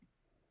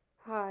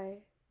Hi,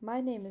 my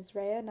name is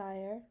Reya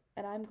Nair,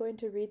 and I'm going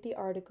to read the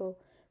article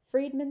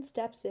Freedman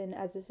Steps In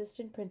as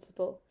Assistant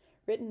Principal,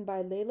 written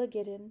by Leila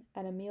Guitton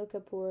and Emil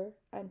Kapur,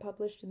 and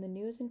published in the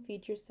News and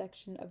Features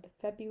section of the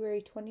February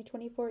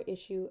 2024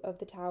 issue of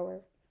The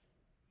Tower.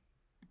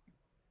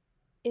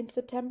 In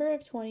September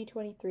of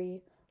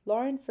 2023,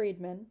 Lauren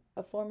Freedman,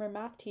 a former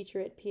math teacher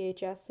at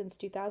PHS since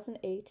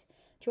 2008,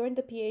 joined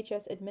the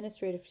PHS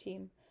administrative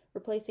team,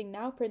 replacing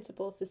now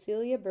Principal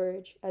Cecilia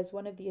Burge as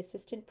one of the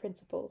assistant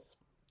principals.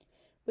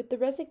 With the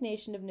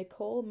resignation of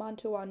Nicole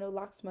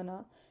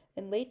Mantuano-Laxmana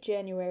in late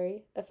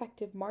January,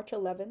 effective March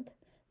 11th,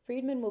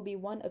 Freedman will be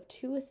one of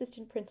two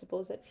assistant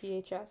principals at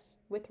PHS,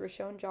 with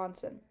Roshone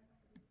Johnson.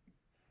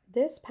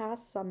 This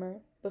past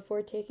summer,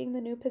 before taking the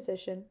new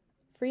position,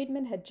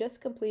 Freedman had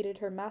just completed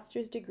her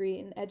master's degree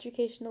in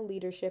educational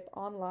leadership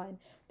online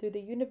through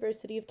the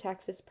University of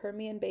Texas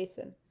Permian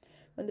Basin,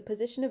 when the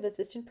position of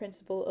assistant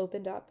principal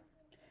opened up.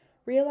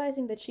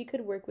 Realizing that she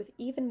could work with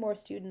even more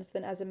students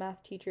than as a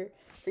math teacher,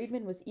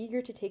 Freedman was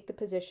eager to take the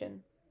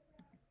position.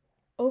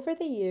 Over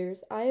the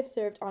years, I have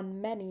served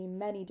on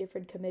many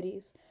different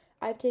committees.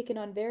 I've taken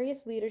on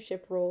various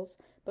leadership roles,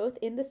 both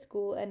in the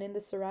school and in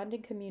the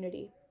surrounding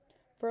community.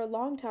 For a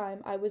long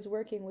time, I was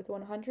working with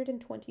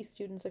 120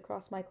 students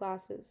across my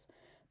classes,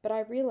 but I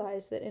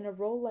realized that in a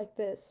role like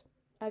this,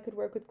 I could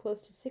work with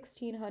close to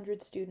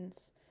 1,600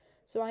 students.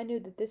 So I knew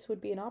that this would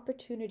be an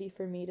opportunity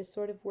for me to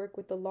sort of work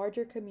with the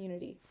larger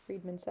community,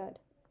 Freedman said.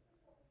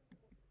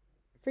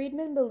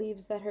 Freedman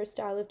believes that her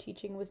style of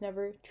teaching was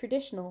never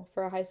traditional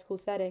for a high school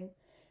setting.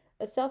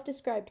 A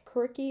self-described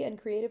quirky and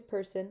creative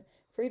person,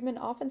 Freedman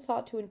often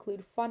sought to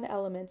include fun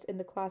elements in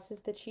the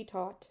classes that she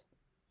taught.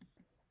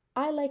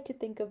 I like to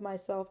think of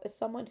myself as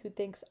someone who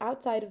thinks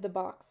outside of the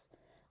box.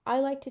 I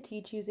like to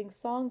teach using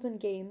songs and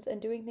games and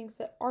doing things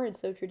that aren't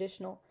so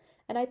traditional,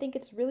 and I think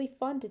it's really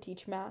fun to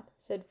teach math,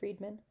 said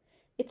Freedman.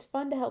 It's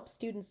fun to help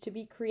students to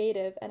be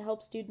creative and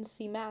help students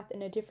see math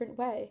in a different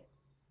way.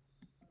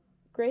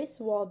 Grace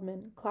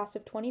Waldman, class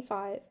of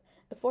 25,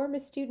 a former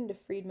student of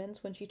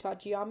Freedman's when she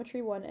taught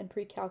Geometry 1 and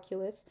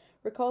Pre-Calculus,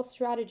 recalls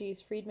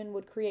strategies Freedman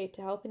would create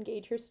to help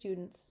engage her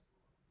students.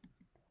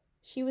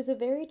 She was a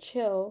very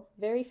chill,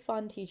 very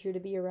fun teacher to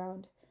be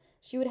around.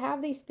 She would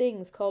have these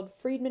things called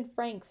Freedman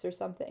Franks or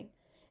something.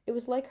 It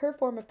was like her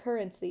form of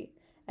currency,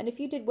 and if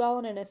you did well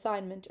on an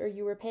assignment or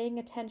you were paying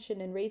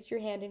attention and raised your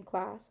hand in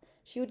class,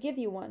 she would give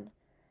you one.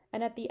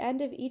 And at the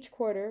end of each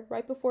quarter,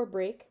 right before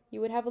break,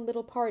 you would have a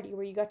little party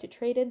where you got to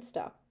trade in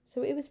stuff,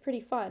 so it was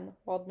pretty fun,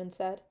 Waldman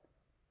said.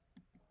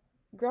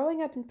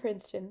 Growing up in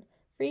Princeton,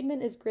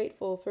 Freedman is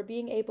grateful for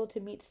being able to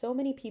meet so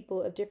many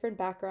people of different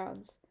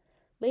backgrounds.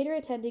 Later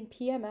attending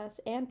PMS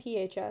and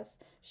PHS,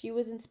 she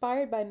was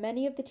inspired by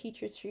many of the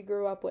teachers she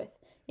grew up with,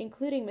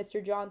 including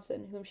Mr.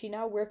 Johnson, whom she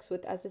now works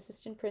with as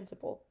assistant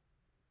principal.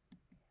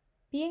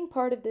 Being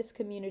part of this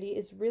community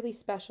is really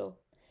special.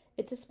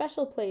 It's a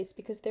special place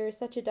because there is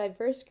such a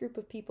diverse group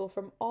of people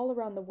from all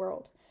around the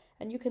world,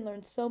 and you can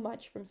learn so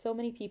much from so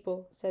many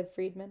people, said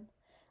Freedman.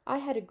 I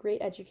had a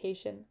great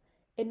education.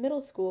 In middle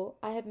school,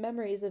 I have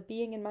memories of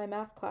being in my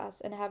math class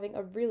and having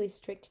a really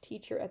strict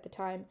teacher at the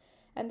time,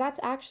 and that's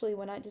actually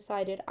when I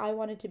decided I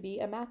wanted to be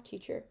a math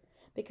teacher,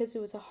 because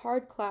it was a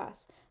hard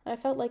class, and I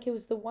felt like it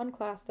was the one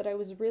class that I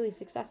was really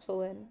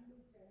successful in.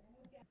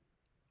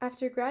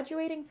 After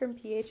graduating from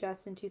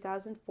PHS in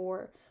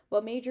 2004,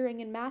 while majoring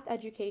in math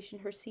education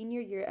her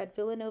senior year at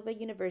Villanova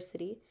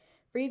University,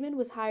 Freedman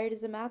was hired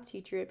as a math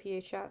teacher at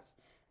PHS,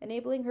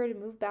 enabling her to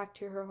move back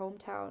to her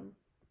hometown.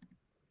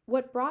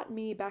 What brought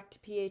me back to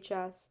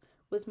PHS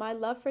was my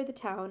love for the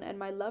town and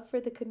my love for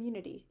the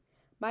community.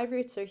 My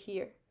roots are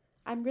here.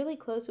 I'm really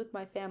close with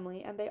my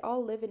family, and they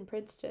all live in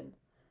Princeton.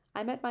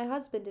 I met my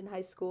husband in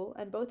high school,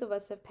 and both of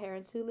us have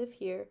parents who live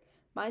here.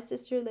 My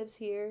sister lives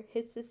here,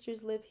 his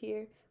sisters live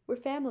here. We're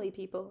family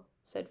people,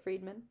 said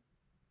Freedman.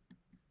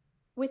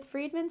 With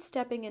Freedman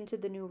stepping into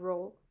the new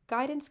role,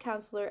 guidance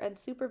counselor and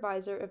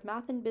supervisor of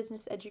math and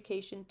business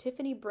education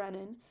Tiffany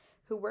Brennan,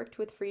 who worked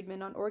with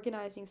Freedman on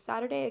organizing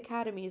Saturday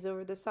academies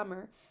over the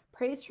summer,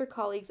 praised her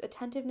colleagues'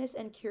 attentiveness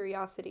and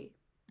curiosity.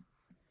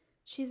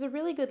 She's a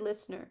really good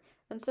listener,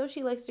 and so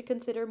she likes to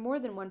consider more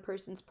than one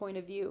person's point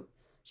of view.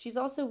 She's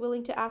also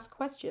willing to ask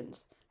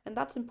questions, and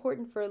that's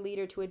important for a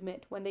leader to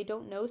admit when they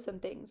don't know some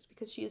things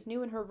because she is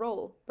new in her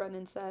role,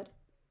 Brennan said.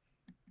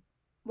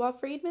 While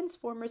Freedman's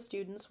former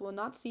students will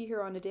not see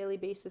her on a daily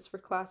basis for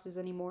classes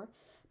anymore,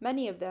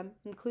 many of them,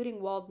 including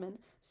Waldman,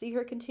 see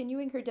her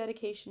continuing her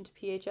dedication to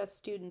PHS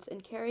students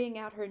and carrying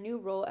out her new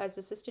role as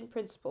assistant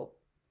principal.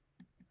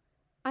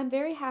 I'm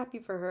very happy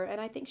for her,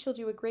 and I think she'll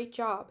do a great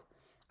job.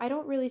 I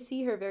don't really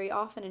see her very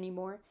often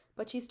anymore,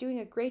 but she's doing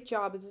a great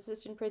job as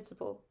assistant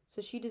principal,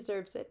 so she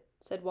deserves it,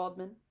 said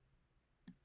Waldman.